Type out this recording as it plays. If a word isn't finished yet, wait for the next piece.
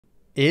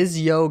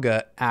Is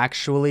yoga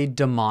actually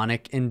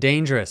demonic and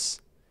dangerous?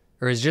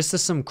 Or is just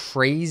this some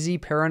crazy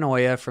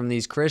paranoia from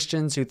these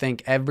Christians who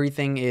think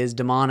everything is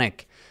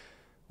demonic?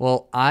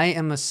 Well, I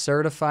am a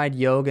certified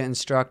yoga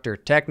instructor,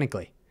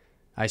 technically.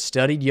 I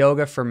studied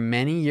yoga for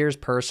many years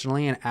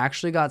personally and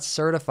actually got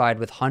certified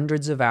with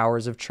hundreds of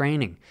hours of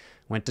training.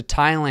 Went to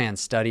Thailand,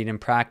 studied and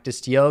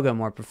practiced yoga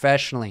more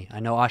professionally. I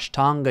know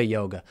Ashtanga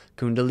yoga,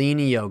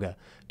 kundalini yoga,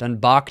 done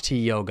bhakti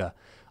yoga,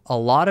 a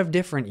lot of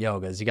different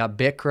yogas. You got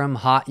Bikram,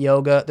 hot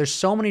yoga. There's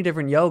so many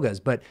different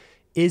yogas, but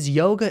is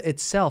yoga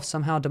itself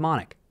somehow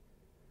demonic?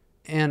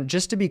 And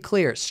just to be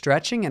clear,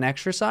 stretching and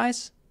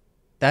exercise,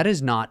 that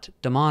is not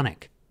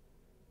demonic.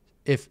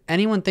 If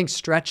anyone thinks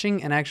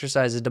stretching and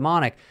exercise is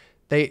demonic,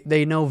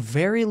 they know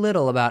very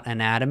little about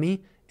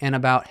anatomy and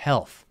about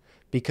health,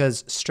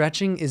 because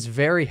stretching is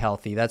very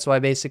healthy. That's why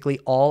basically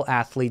all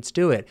athletes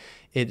do it.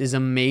 It is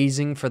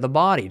amazing for the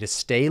body. To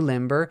stay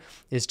limber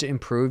is to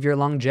improve your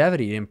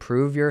longevity, to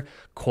improve your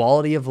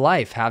quality of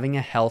life, having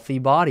a healthy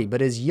body.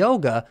 But is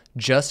yoga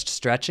just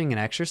stretching and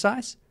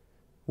exercise?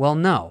 Well,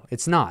 no,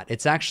 it's not.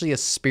 It's actually a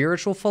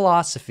spiritual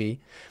philosophy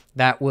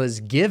that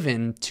was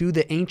given to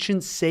the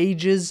ancient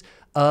sages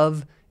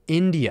of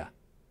India.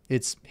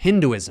 It's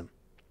Hinduism.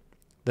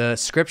 The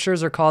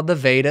scriptures are called the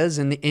Vedas,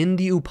 and in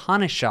the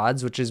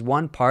Upanishads, which is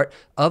one part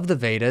of the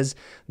Vedas,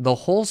 the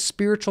whole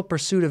spiritual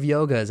pursuit of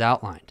yoga is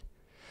outlined.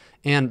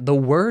 And the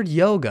word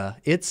yoga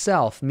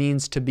itself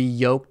means to be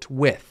yoked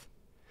with.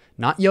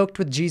 Not yoked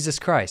with Jesus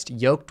Christ,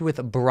 yoked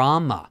with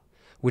Brahma,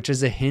 which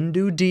is a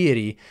Hindu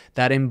deity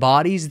that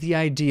embodies the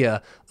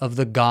idea of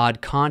the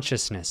God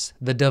consciousness,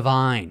 the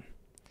divine.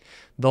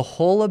 The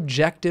whole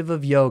objective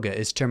of yoga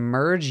is to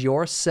merge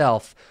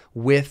yourself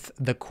with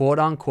the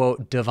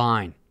quote-unquote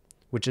divine,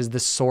 which is the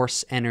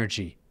source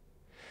energy.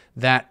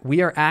 That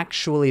we are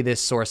actually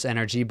this source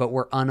energy, but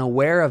we're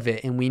unaware of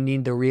it, and we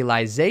need the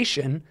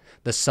realization,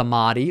 the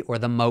samadhi or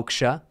the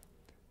moksha,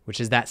 which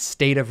is that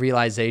state of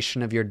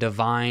realization of your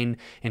divine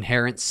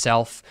inherent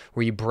self,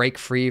 where you break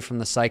free from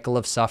the cycle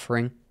of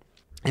suffering,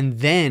 and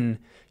then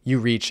you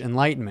reach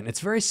enlightenment.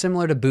 It's very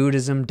similar to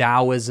Buddhism,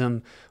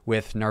 Taoism,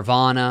 with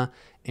nirvana,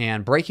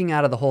 and breaking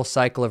out of the whole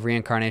cycle of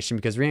reincarnation,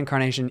 because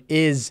reincarnation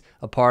is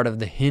a part of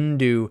the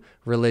Hindu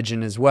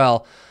religion as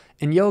well.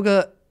 And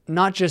yoga,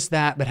 not just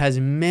that, but has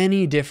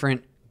many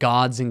different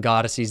gods and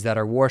goddesses that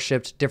are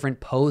worshipped,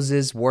 different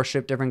poses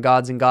worship different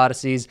gods and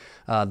goddesses,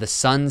 the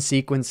sun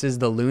sequences,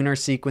 the lunar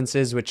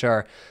sequences, which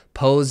are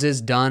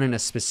poses done in a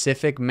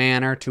specific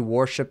manner to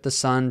worship the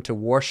sun, to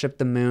worship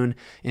the moon.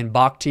 In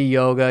bhakti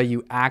yoga,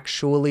 you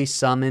actually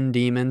summon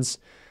demons.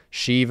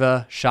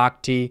 Shiva,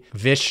 Shakti,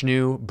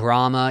 Vishnu,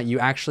 Brahma, you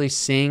actually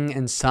sing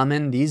and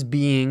summon these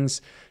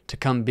beings to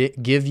come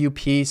give you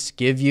peace,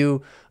 give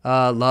you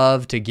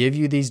love, to give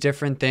you these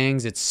different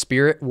things. It's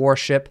spirit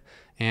worship,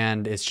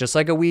 and it's just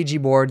like a Ouija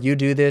board. You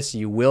do this,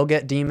 you will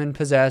get demon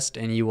possessed,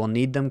 and you will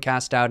need them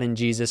cast out in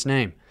Jesus'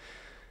 name.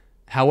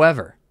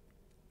 However,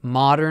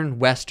 modern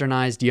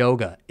westernized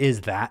yoga,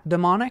 is that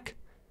demonic?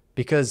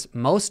 Because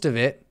most of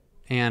it,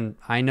 and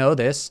I know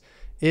this,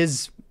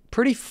 is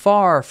pretty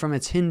far from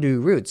its Hindu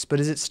roots, but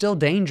is it still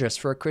dangerous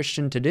for a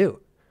Christian to do?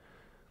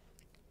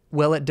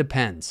 Well, it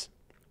depends.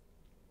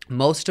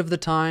 Most of the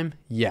time,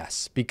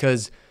 yes,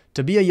 because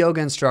to be a yoga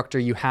instructor,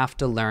 you have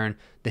to learn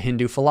the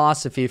Hindu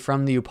philosophy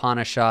from the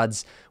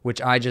Upanishads,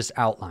 which I just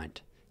outlined.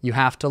 You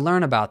have to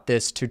learn about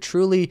this to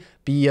truly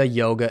be a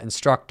yoga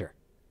instructor.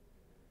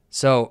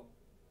 So,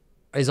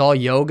 is all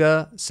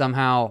yoga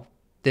somehow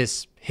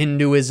this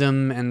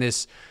Hinduism and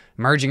this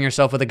merging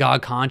yourself with a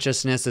God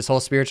consciousness, this whole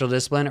spiritual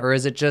discipline, or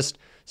is it just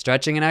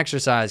stretching and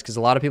exercise? Because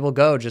a lot of people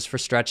go just for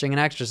stretching and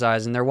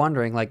exercise, and they're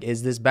wondering, like,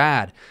 is this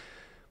bad?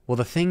 Well,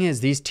 the thing is,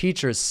 these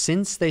teachers,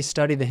 since they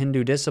study the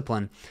Hindu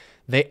discipline,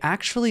 they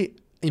actually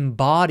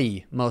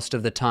embody most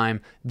of the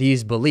time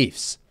these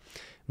beliefs.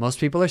 Most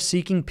people are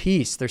seeking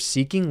peace. They're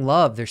seeking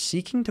love. They're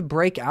seeking to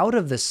break out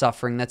of the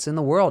suffering that's in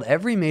the world.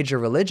 Every major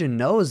religion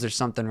knows there's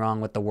something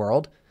wrong with the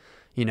world.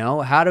 You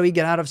know, how do we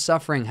get out of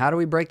suffering? How do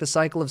we break the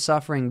cycle of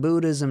suffering?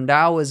 Buddhism,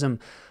 Taoism,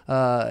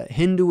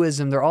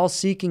 Hinduism, they're all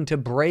seeking to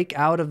break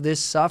out of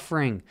this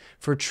suffering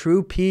for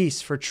true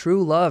peace, for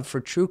true love, for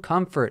true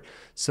comfort.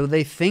 So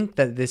they think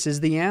that this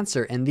is the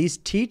answer. And these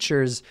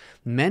teachers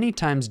many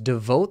times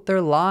devote their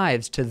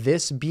lives to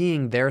this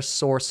being their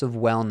source of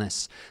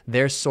wellness,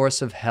 their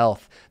source of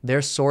health,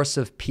 their source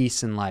of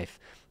peace in life.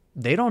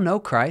 They don't know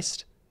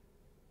Christ.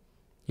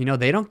 You know,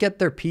 they don't get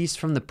their peace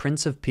from the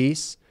Prince of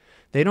Peace.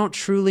 They don't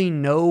truly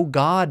know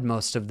God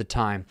most of the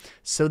time.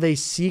 So they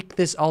seek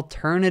this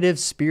alternative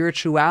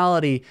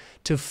spirituality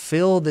to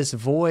fill this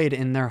void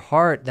in their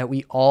heart that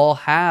we all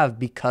have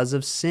because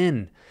of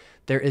sin.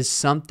 There is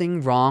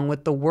something wrong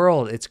with the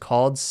world. It's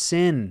called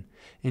sin.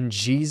 And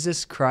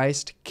Jesus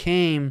Christ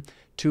came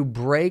to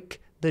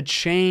break the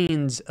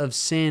chains of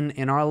sin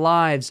in our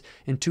lives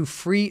and to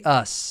free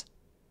us,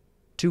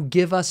 to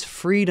give us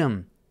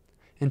freedom,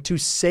 and to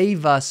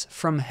save us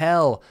from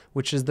hell,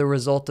 which is the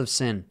result of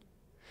sin.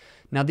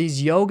 Now,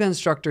 these yoga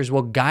instructors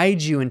will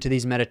guide you into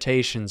these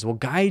meditations, will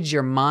guide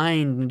your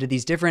mind into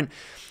these different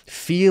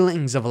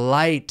feelings of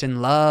light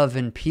and love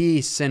and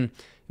peace. And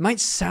it might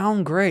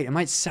sound great. It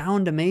might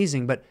sound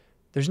amazing, but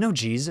there's no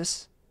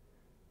Jesus.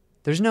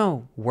 There's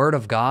no Word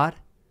of God.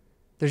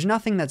 There's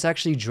nothing that's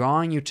actually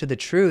drawing you to the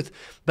truth.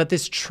 But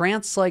this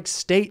trance-like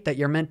state that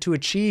you're meant to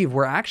achieve,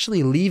 where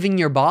actually leaving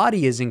your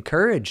body is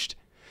encouraged.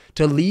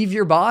 To leave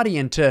your body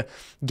and to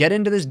get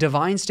into this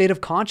divine state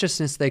of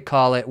consciousness, they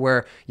call it,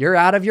 where you're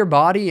out of your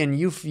body and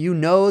you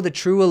know the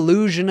true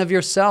illusion of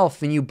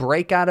yourself, and you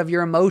break out of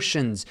your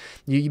emotions.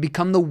 You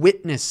become the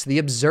witness, the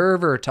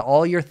observer to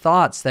all your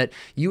thoughts, that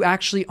you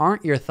actually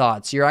aren't your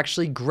thoughts. You're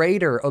actually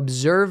greater,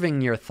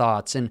 observing your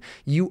thoughts, and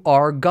you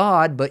are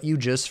God, but you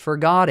just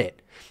forgot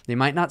it. They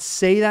might not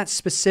say that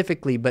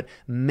specifically, but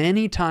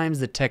many times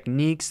the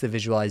techniques, the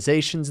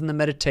visualizations, and the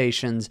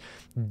meditations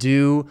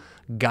do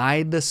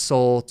guide the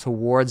soul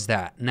towards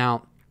that.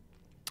 Now,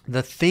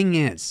 the thing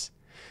is,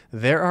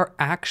 there are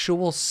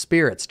actual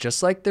spirits,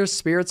 just like there's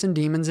spirits and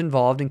demons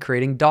involved in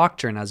creating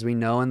doctrine, as we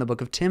know in the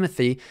book of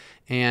Timothy,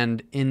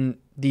 and in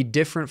the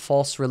different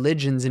false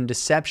religions and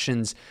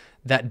deceptions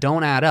that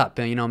don't add up.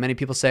 And, many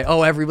people say,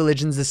 oh, every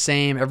religion's the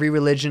same. Every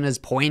religion is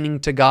pointing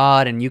to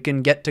God, and you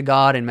can get to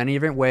God in many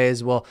different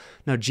ways. Well,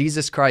 no,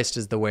 Jesus Christ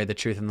is the way, the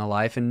truth, and the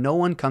life, and no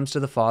one comes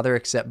to the Father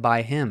except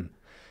by him.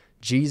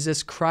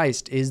 Jesus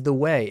Christ is the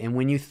way. And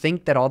when you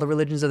think that all the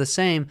religions are the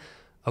same,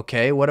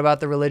 okay, what about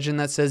the religion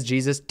that says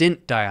Jesus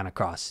didn't die on a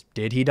cross?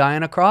 Did he die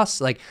on a cross?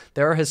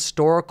 There are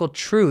historical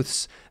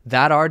truths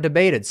that are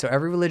debated. So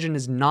every religion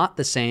is not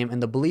the same,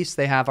 and the beliefs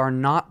they have are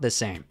not the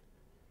same.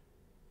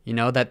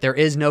 That there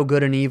is no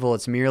good and evil.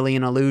 It's merely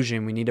an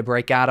illusion. We need to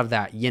break out of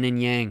that yin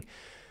and yang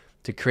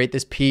to create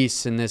this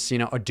peace and this,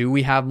 or do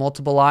we have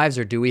multiple lives,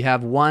 or do we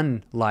have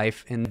one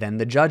life and then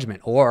the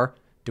judgment? Or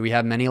do we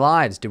have many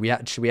lives?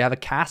 Should we have a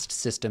caste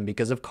system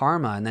because of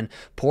karma? And then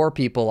poor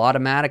people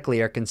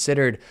automatically are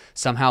considered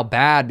somehow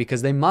bad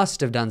because they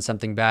must have done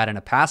something bad in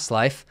a past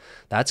life.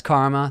 That's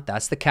karma.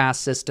 That's the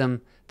caste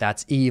system.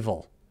 That's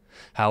evil.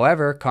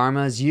 However,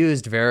 karma is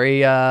used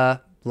very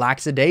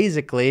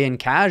lackadaisically and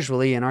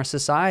casually in our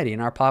society, in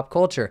our pop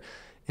culture.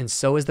 And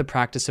so is the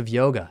practice of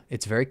yoga.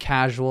 It's very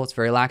casual. It's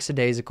very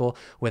lackadaisical,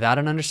 without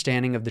an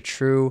understanding of the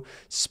true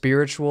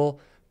spiritual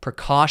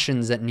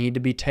precautions that need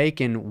to be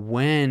taken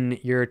when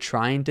you're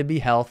trying to be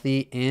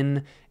healthy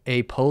in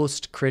a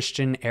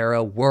post-Christian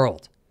era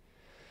world.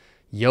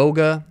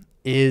 Yoga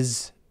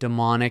is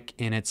demonic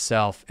in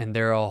itself, and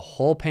there are a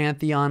whole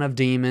pantheon of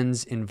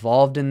demons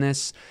involved in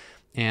this.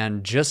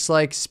 And just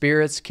like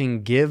spirits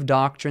can give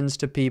doctrines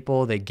to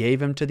people, they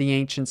gave them to the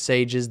ancient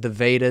sages, the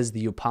Vedas,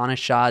 the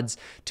Upanishads,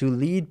 to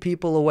lead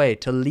people away,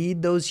 to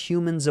lead those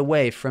humans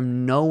away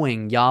from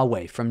knowing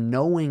Yahweh, from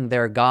knowing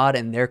their God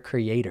and their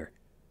Creator.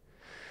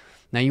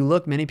 Now you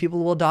look, many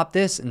people will adopt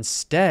this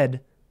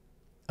instead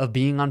of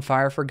being on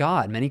fire for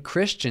God. Many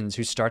Christians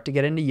who start to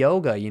get into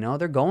yoga,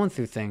 they're going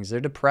through things. They're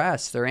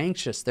depressed. They're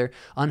anxious. They're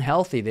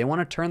unhealthy. They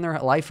want to turn their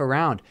life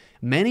around.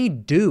 Many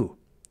do.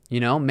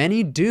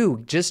 Many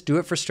do just do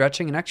it for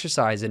stretching and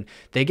exercise, and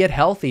they get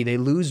healthy. They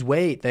lose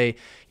weight. They,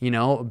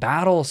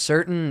 battle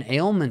certain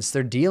ailments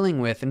they're dealing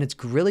with, and it's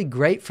really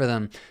great for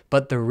them.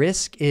 But the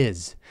risk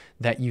is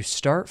that you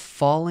start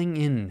falling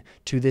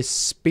into this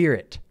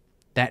spirit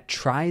that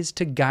tries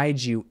to guide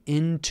you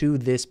into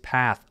this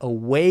path,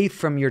 away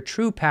from your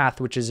true path,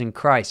 which is in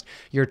Christ.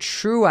 Your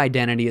true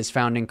identity is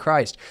found in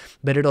Christ,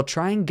 but it'll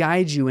try and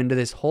guide you into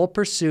this whole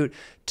pursuit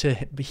to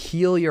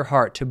heal your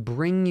heart, to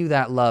bring you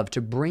that love,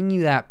 to bring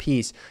you that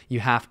peace. You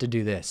have to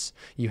do this.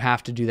 You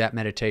have to do that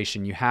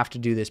meditation. You have to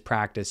do this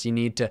practice. You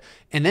need to,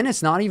 and then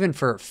it's not even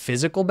for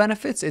physical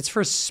benefits. It's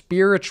for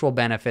spiritual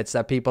benefits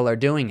that people are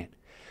doing it.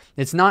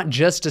 It's not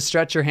just to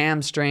stretch your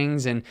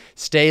hamstrings and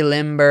stay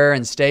limber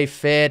and stay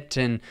fit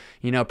and,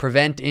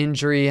 prevent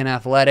injury in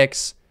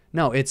athletics.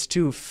 No, it's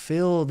to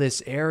fill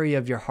this area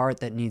of your heart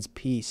that needs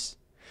peace.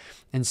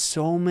 And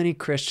so many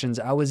Christians,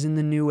 I was in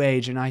the New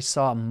Age and I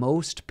saw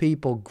most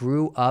people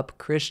grew up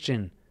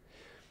Christian,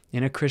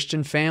 in a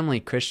Christian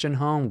family, Christian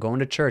home, going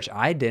to church.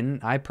 I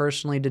didn't. I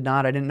personally did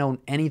not. I didn't know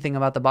anything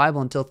about the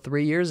Bible until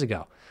 3 years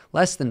ago,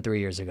 less than 3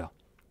 years ago.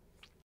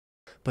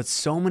 But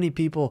so many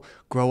people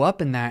grow up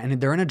in that,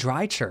 and they're in a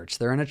dry church.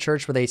 They're in a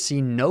church where they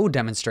see no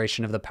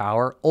demonstration of the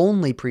power,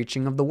 only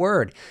preaching of the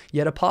word.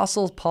 Yet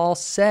Apostle Paul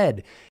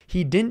said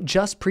he didn't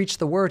just preach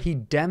the word, he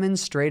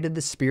demonstrated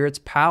the Spirit's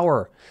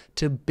power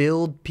to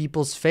build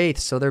people's faith.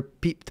 So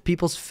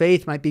people's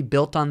faith might be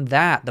built on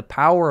that, the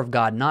power of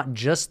God, not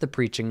just the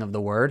preaching of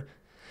the word.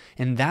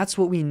 And that's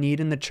what we need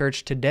in the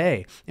church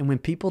today. And when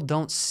people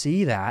don't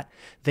see that,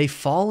 they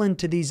fall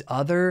into these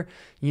other,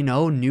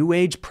 New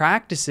Age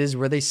practices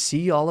where they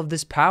see all of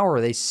this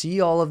power. They see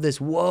all of this,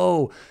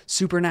 whoa,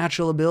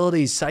 supernatural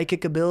abilities,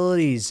 psychic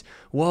abilities.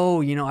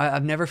 Whoa,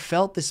 I've never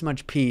felt this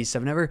much peace.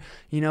 I've never,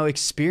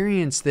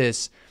 experienced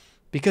this.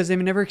 because they've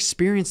never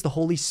experienced the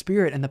Holy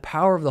Spirit and the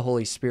power of the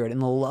Holy Spirit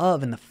and the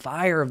love and the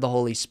fire of the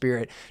Holy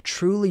Spirit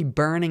truly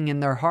burning in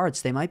their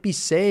hearts. They might be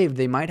saved.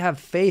 They might have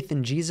faith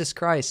in Jesus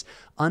Christ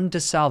unto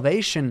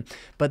salvation,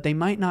 but they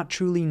might not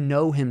truly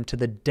know him to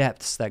the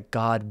depths that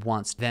God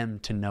wants them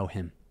to know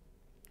him.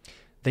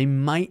 They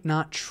might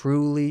not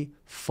truly,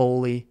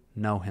 fully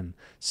know him.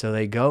 So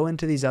they go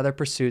into these other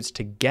pursuits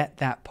to get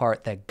that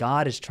part that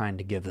God is trying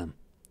to give them.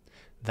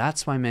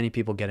 That's why many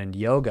people get into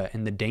yoga.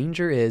 And the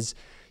danger is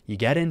you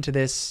get into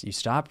this, you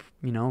stop,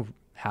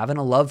 having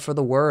a love for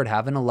the word,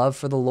 having a love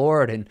for the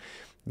Lord, and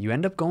you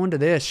end up going to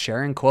this,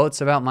 sharing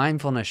quotes about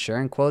mindfulness,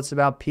 sharing quotes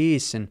about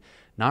peace, and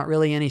not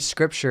really any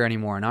scripture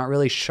anymore, not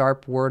really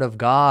sharp word of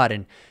God.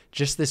 And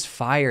just this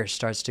fire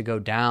starts to go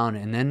down,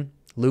 and then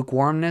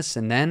lukewarmness,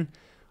 and then,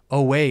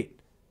 oh wait,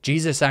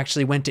 Jesus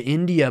actually went to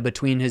India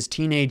between his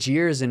teenage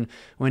years, and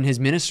when his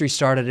ministry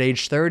started at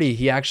age 30,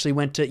 he actually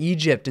went to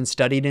Egypt and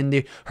studied in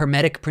the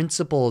Hermetic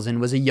principles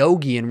and was a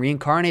yogi and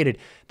reincarnated.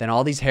 Then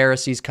all these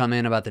heresies come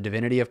in about the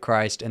divinity of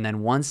Christ, and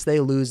then once they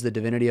lose the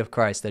divinity of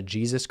Christ, that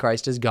Jesus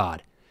Christ is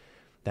God,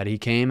 that he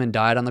came and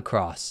died on the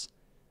cross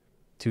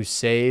to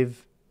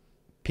save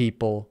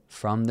people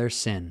from their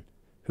sin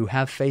who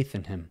have faith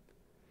in him.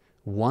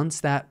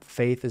 Once that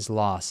faith is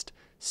lost,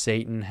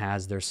 Satan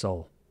has their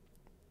soul.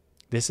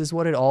 This is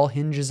what it all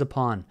hinges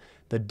upon,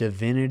 the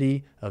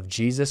divinity of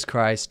Jesus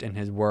Christ and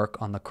his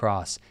work on the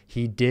cross.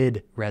 He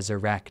did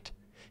resurrect.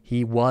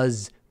 He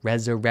was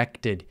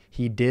resurrected.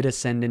 He did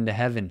ascend into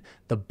heaven.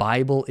 The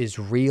Bible is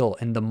real,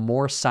 and the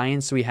more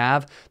science we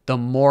have, the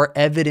more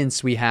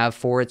evidence we have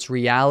for its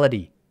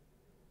reality.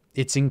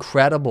 It's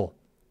incredible.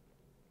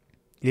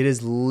 It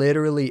is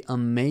literally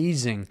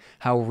amazing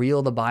how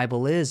real the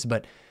Bible is,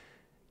 but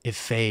it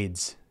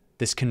fades.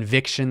 This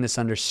conviction, this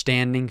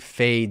understanding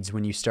fades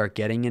when you start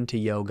getting into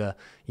yoga,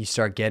 you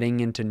start getting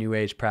into New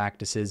Age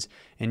practices,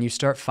 and you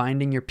start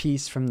finding your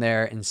peace from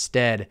there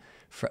instead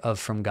of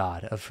from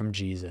God, from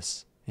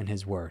Jesus and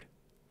his word.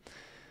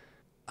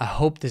 I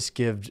hope this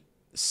gives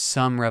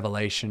some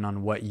revelation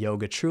on what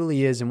yoga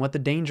truly is and what the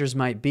dangers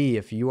might be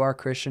if you are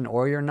Christian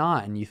or you're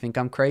not, and you think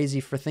I'm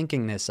crazy for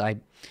thinking this. I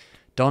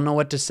don't know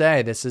what to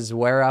say. This is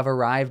where I've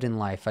arrived in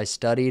life. I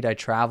studied, I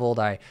traveled,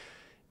 I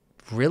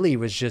really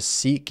was just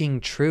seeking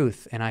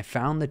truth, and I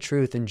found the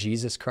truth in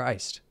Jesus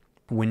Christ.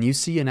 When you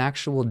see an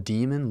actual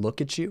demon look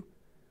at you,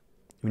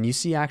 when you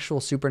see actual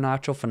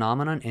supernatural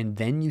phenomenon, and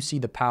then you see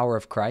the power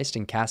of Christ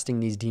in casting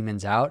these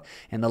demons out,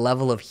 and the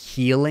level of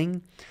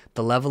healing,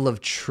 the level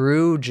of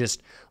true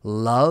just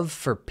love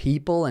for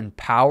people and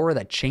power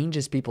that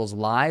changes people's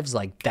lives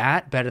like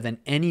that, better than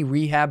any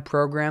rehab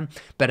program,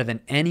 better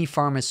than any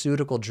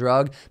pharmaceutical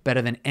drug,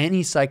 better than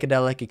any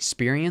psychedelic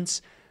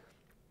experience,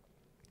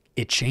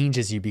 it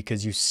changes you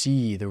because you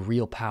see the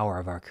real power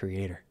of our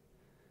Creator.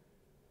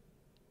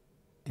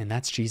 And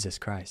that's Jesus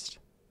Christ.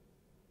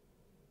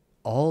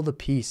 All the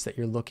peace that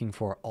you're looking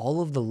for, all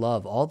of the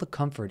love, all the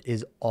comfort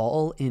is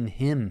all in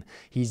him.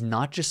 He's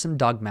not just some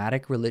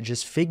dogmatic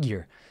religious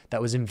figure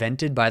that was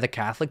invented by the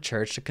Catholic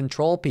Church to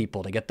control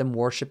people, to get them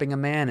worshiping a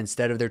man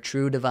instead of their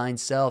true divine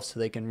self so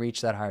they can reach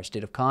that higher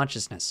state of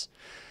consciousness.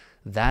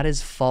 That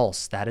is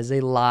false. That is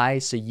a lie,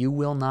 so you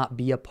will not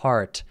be a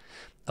part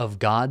of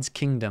God's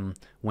kingdom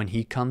when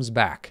he comes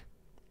back,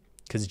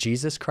 because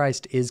Jesus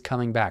Christ is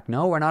coming back.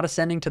 No, we're not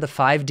ascending to the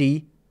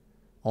 5D,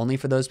 only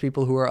for those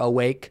people who are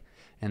awake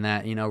and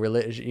that,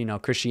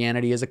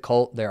 Christianity is a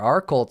cult. There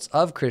are cults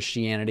of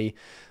Christianity,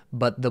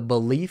 but the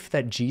belief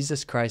that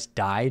Jesus Christ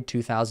died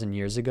 2,000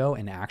 years ago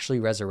and actually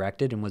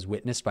resurrected and was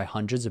witnessed by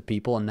hundreds of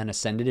people and then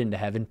ascended into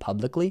heaven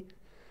publicly,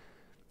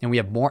 and we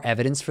have more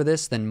evidence for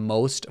this than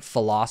most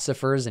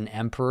philosophers and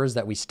emperors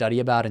that we study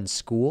about in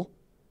school.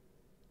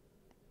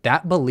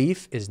 That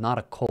belief is not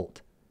a cult.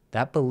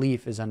 That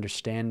belief is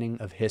understanding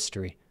of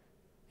history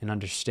and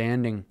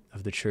understanding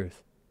of the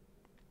truth.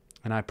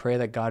 And I pray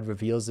that God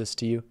reveals this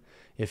to you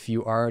if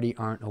you already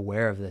aren't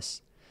aware of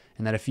this.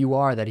 And that if you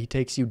are, that he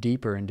takes you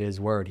deeper into his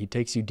word. He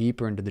takes you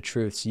deeper into the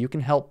truth so you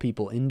can help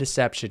people in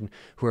deception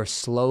who are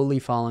slowly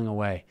falling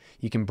away.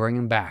 You can bring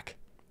them back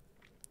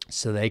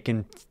so they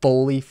can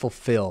fully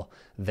fulfill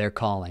their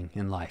calling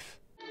in life.